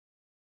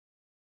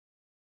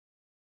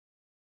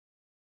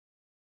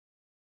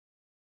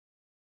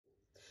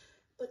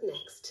But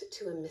next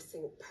to a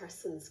missing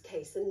persons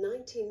case. In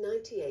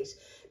 1998,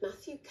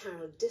 Mathew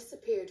Carroll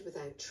disappeared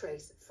without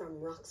trace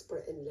from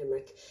Roxburgh in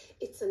Limerick.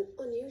 It's an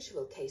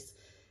unusual case,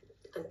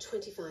 and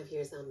 25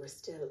 years on, we're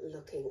still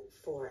looking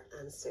for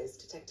answers.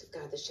 Detective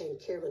Garda Shane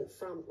Kieran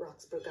from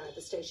Roxburgh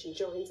Garda Station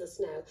joins us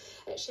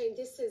now. Shane,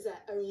 this is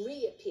a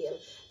re-appeal.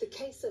 The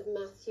case of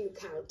Mathew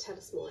Carroll. Tell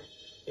us more.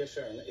 Yeah,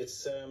 Sharon,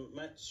 it's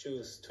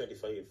Matthew's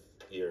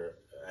 25-year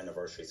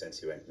anniversary since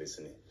he went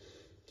missing.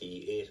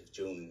 The 8th of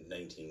June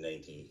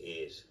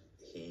 1998,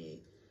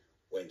 he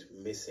went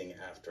missing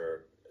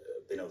after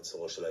being out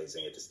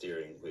socialising at the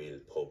Steering Wheel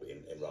pub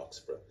in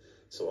Roxburgh.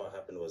 So what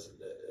happened was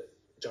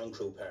John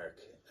Crew Park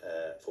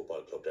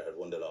Football Club there had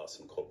won the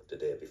Lawson Cup the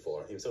day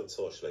before. He was out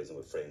socialising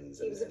with friends.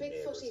 He was a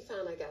big footy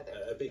fan, I gather.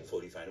 A big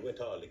footy fan. He went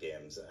to all the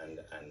games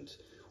and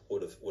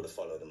would have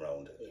followed them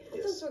around. Yeah.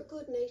 And those were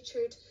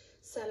good-natured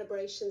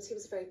celebrations. He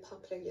was a very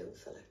popular young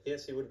fella.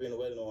 Yes, he would have been a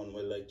well-known,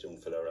 well-liked young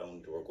fella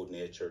around. They were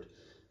good-natured.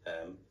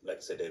 Like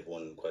I said, they'd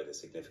won quite a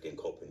significant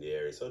cup in the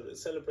area, so the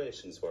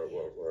celebrations were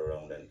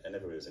around, and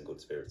everybody was in good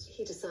spirits.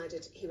 He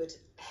decided he would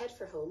head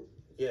for home.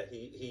 Yeah,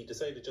 he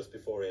decided just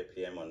before 8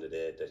 p.m. on the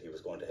day that he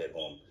was going to head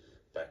home,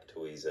 back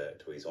to his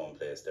own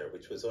place there,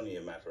 which was only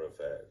a matter of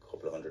a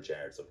couple of hundred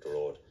yards up the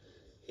road.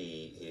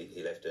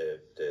 He left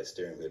the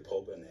Steering Wheel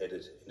pub and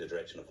headed in the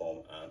direction of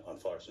home, and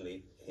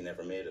unfortunately he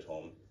never made it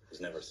home. Was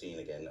never seen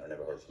again or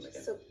never heard from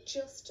again. So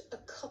just a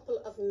couple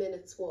of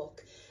minutes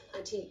walk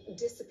and he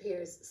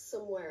disappears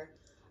somewhere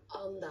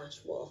on that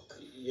walk.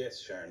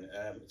 Yes, Sharon.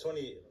 It's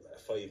only a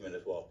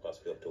 5-minute walk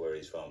possibly up to where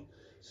he's from.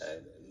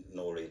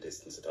 No real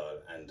distance at all.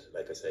 And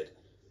like I said,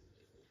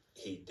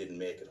 he didn't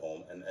make it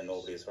home and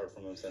nobody has heard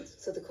from him since.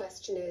 So the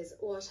question is,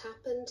 what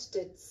happened?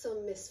 Did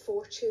some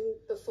misfortune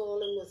befall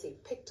him? Was he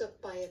picked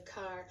up by a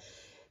car?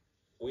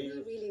 We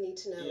really need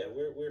to know. Yeah,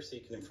 we're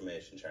seeking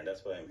information, Sharon.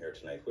 That's why I'm here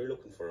tonight. We're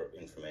looking for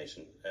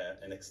information.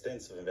 An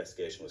extensive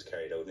investigation was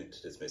carried out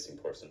into this missing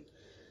person.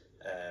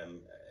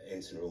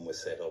 Incident room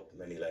was set up.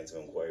 Many lines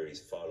of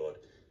inquiries followed.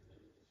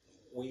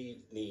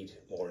 We need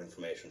more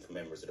information from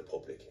members of the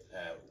public.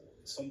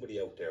 Somebody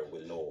out there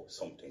will know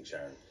something,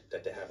 Sharon,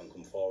 that they haven't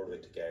come forward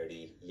with to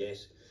Gardaí yet.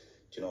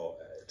 You know,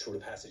 through the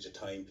passage of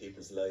time,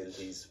 people's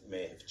loyalties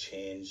may have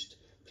changed.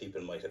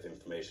 People might have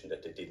information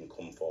that they didn't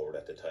come forward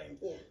at the time.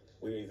 Yeah.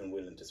 We're even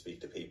willing to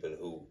speak to people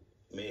who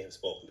may have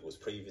spoken to us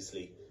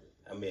previously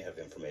and may have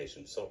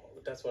information. So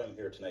that's why I'm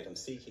here tonight. I'm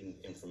seeking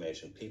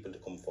information, people to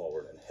come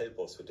forward and help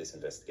us with this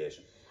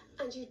investigation.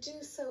 And you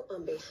do so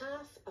on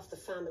behalf of the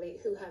family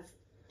who have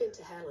been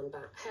to hell and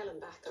back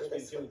on this.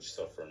 There's been huge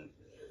suffering,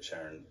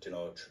 Sharon, you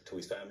know, to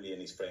his family and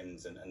his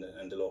friends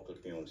and the local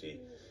community.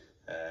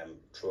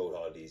 Throughout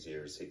all these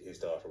years, his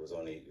daughter was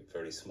only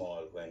very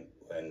small when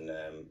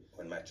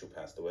Mathew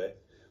passed away,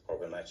 or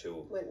when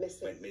Mathew went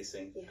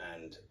missing. Yeah.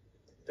 And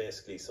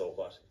basically, so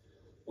what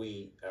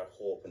we are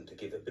hoping to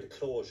give a bit of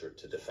closure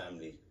to the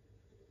family.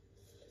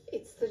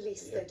 It's the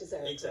least they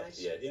deserve,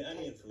 exactly, right? Yeah,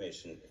 any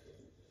information.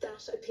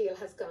 That appeal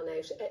has gone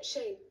out.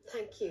 Shane,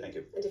 thank you. Thank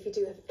you. And if you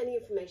do have any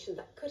information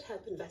that could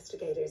help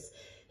investigators,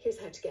 here's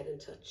how to get in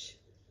touch.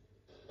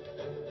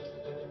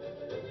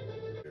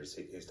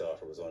 His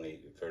daughter was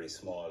only very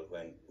small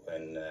when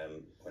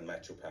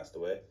Mathew passed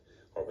away,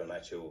 or when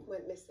Mathew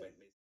went missing.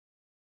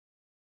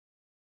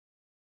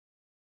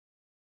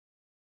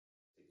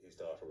 His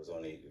daughter was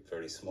only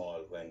very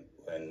small when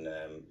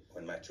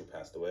Mathew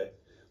passed away,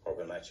 or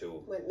when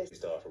Mathew went missing. His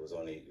daughter was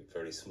only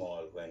very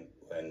small when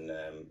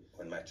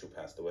Mathew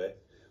passed away,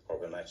 or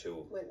when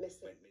Mathew went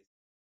missing.